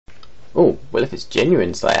Oh, well, if it's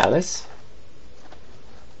genuine Cialis.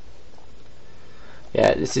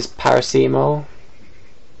 Yeah, this is paracetamol.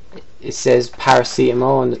 It says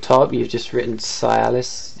paracetamol on the top. You've just written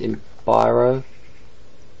Cialis in biro.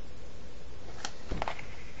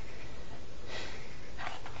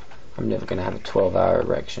 I'm never going to have a 12-hour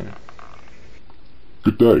erection.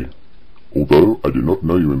 Good day. Although I do not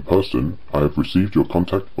know you in person, I have received your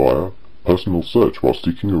contact via personal search while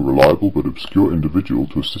seeking a reliable but obscure individual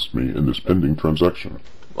to assist me in this pending transaction.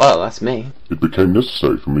 Well, that's me. It became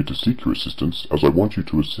necessary for me to seek your assistance as I want you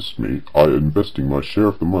to assist me by investing my share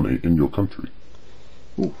of the money in your country.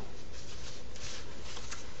 Ooh.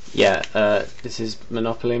 Yeah, this is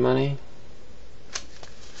Monopoly money.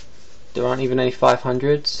 There aren't even any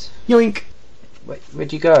 500s. Yoink!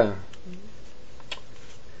 Where'd you go?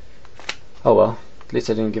 Oh well, at least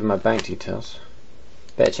I didn't give him my bank details.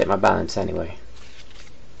 Better check my balance anyway.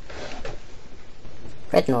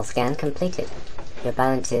 Retinal scan completed. Your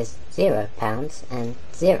balance is £0 and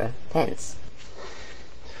 0 pence.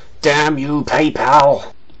 Damn you,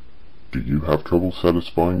 PayPal! Do you have trouble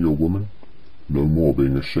satisfying your woman? No more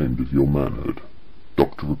being ashamed of your manhood.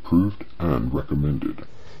 Doctor approved and recommended.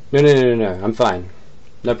 No, I'm fine.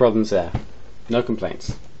 No problems there. No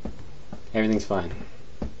complaints. Everything's fine.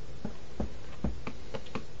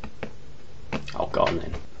 Oh, go on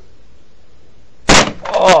then.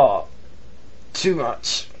 Oh! Too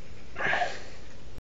much.